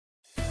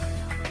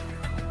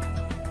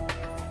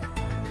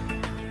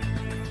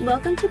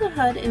Welcome to the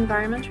HUD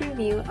Environmental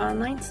Review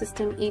online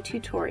system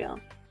e-tutorial.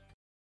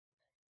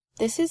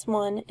 This is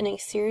one in a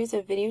series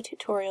of video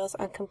tutorials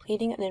on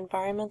completing an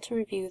environmental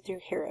review through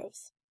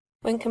HEROS.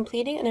 When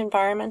completing an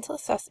environmental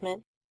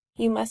assessment,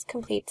 you must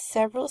complete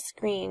several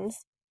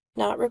screens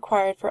not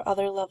required for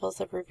other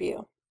levels of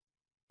review.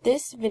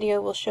 This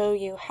video will show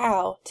you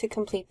how to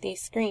complete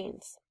these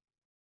screens.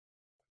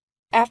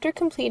 After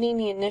completing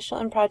the initial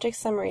and project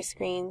summary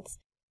screens,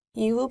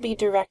 you will be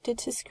directed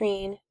to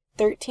screen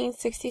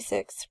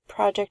 1366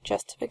 Project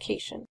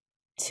Justification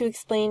to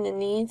explain the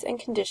needs and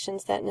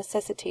conditions that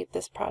necessitate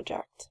this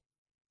project.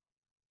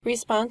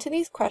 Respond to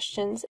these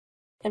questions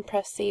and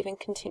press Save and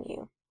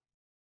Continue.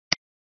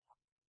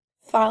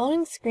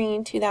 Following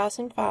Screen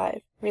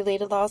 2005,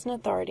 Related Laws and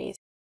Authorities,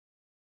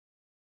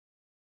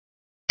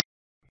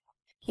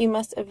 you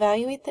must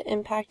evaluate the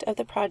impact of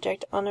the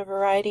project on a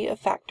variety of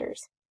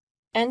factors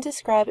and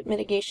describe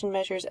mitigation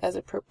measures as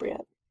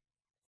appropriate.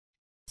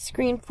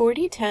 Screen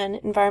 4010,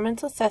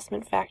 Environmental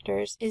Assessment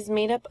Factors, is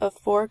made up of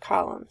 4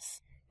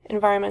 columns: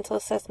 Environmental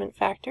Assessment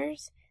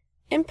Factors,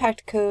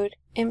 Impact Code,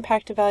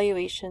 Impact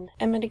Evaluation,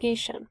 and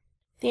Mitigation.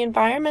 The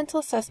Environmental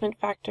Assessment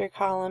Factor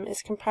column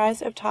is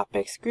comprised of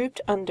topics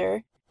grouped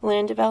under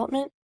Land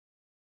Development,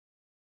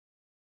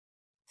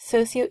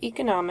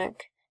 Socioeconomic,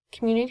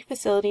 Community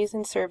Facilities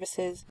and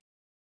Services,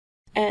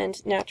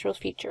 and Natural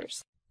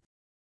Features.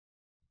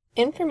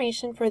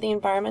 Information for the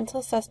environmental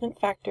assessment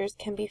factors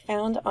can be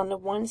found on the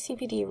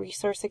OneCPD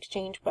Resource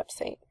Exchange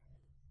website.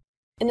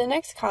 In the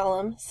next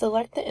column,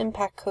 select the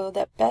impact code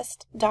that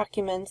best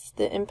documents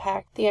the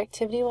impact the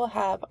activity will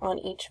have on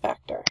each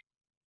factor.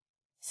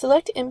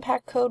 Select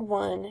Impact Code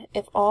 1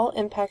 if all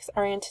impacts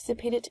are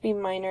anticipated to be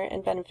minor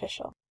and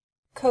beneficial.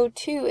 Code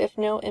 2 if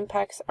no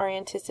impacts are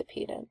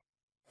anticipated.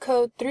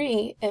 Code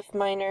 3 if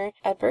minor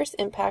adverse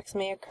impacts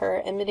may occur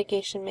and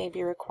mitigation may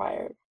be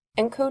required.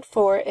 And Code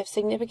 4 if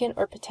significant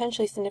or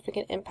potentially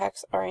significant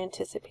impacts are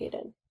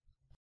anticipated.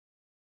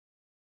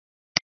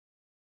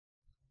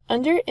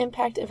 Under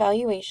Impact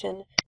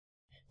Evaluation,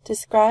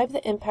 describe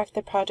the impact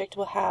the project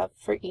will have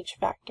for each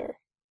factor.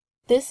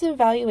 This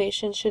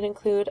evaluation should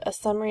include a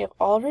summary of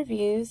all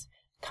reviews,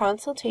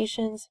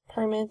 consultations,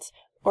 permits,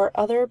 or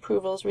other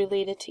approvals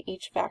related to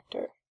each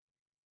factor.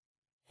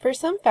 For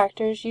some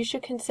factors, you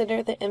should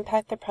consider the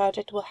impact the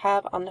project will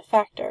have on the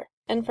factor,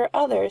 and for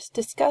others,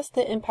 discuss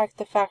the impact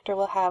the factor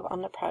will have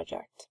on the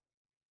project.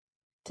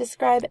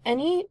 Describe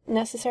any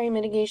necessary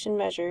mitigation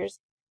measures,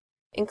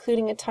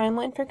 including a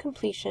timeline for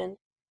completion,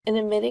 in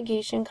a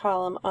mitigation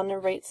column on the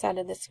right side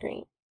of the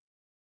screen.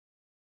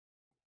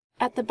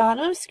 At the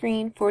bottom of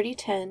screen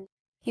 4010,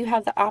 you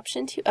have the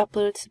option to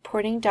upload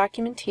supporting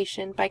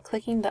documentation by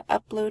clicking the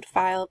Upload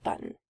File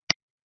button.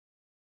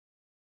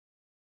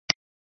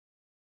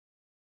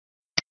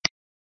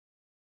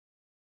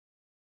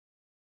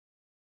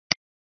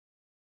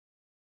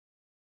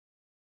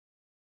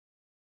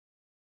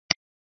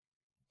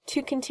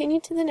 To continue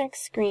to the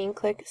next screen,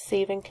 click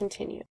Save and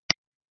Continue.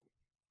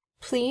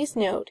 Please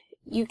note,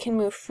 you can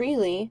move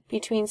freely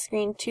between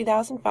Screen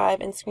 2005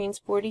 and Screens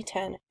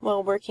 4010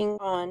 while working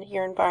on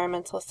your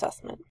environmental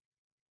assessment.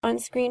 On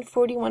Screen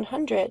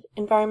 4100,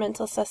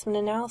 Environmental Assessment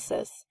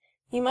Analysis,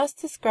 you must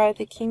describe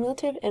the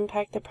cumulative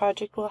impact the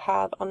project will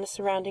have on the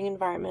surrounding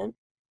environment,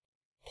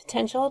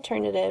 potential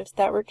alternatives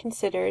that were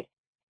considered,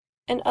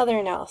 and other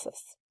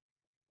analysis.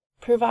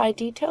 Provide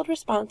detailed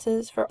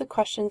responses for the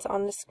questions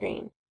on the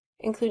screen,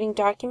 including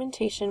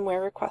documentation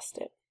where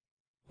requested.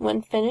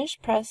 When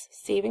finished, press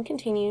Save and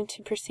Continue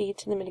to proceed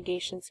to the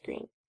mitigation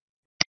screen.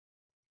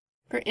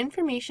 For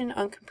information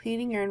on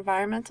completing your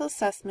environmental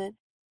assessment,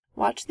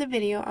 watch the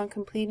video on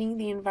completing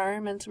the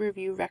Environmental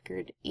Review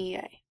Record,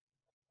 EA.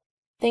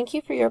 Thank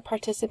you for your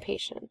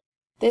participation.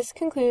 This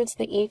concludes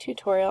the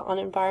e-tutorial on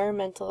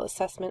environmental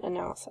assessment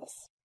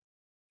analysis.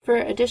 For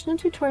additional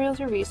tutorials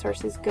or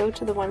resources, go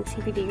to the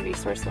OneCPD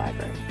Resource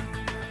Library.